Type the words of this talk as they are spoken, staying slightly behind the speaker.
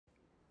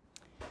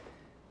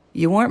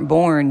You weren't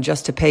born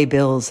just to pay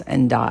bills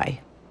and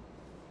die.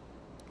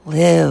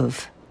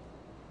 Live.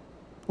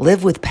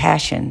 Live with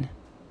passion.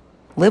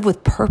 Live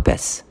with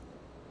purpose.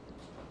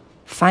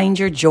 Find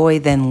your joy,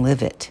 then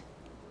live it.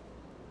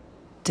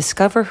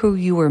 Discover who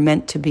you were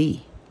meant to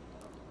be.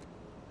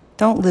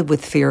 Don't live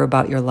with fear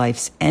about your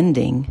life's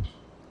ending.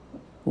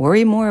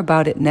 Worry more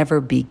about it never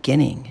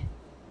beginning.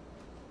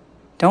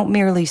 Don't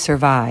merely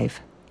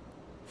survive.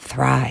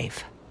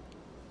 Thrive.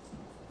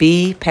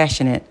 Be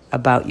passionate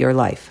about your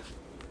life.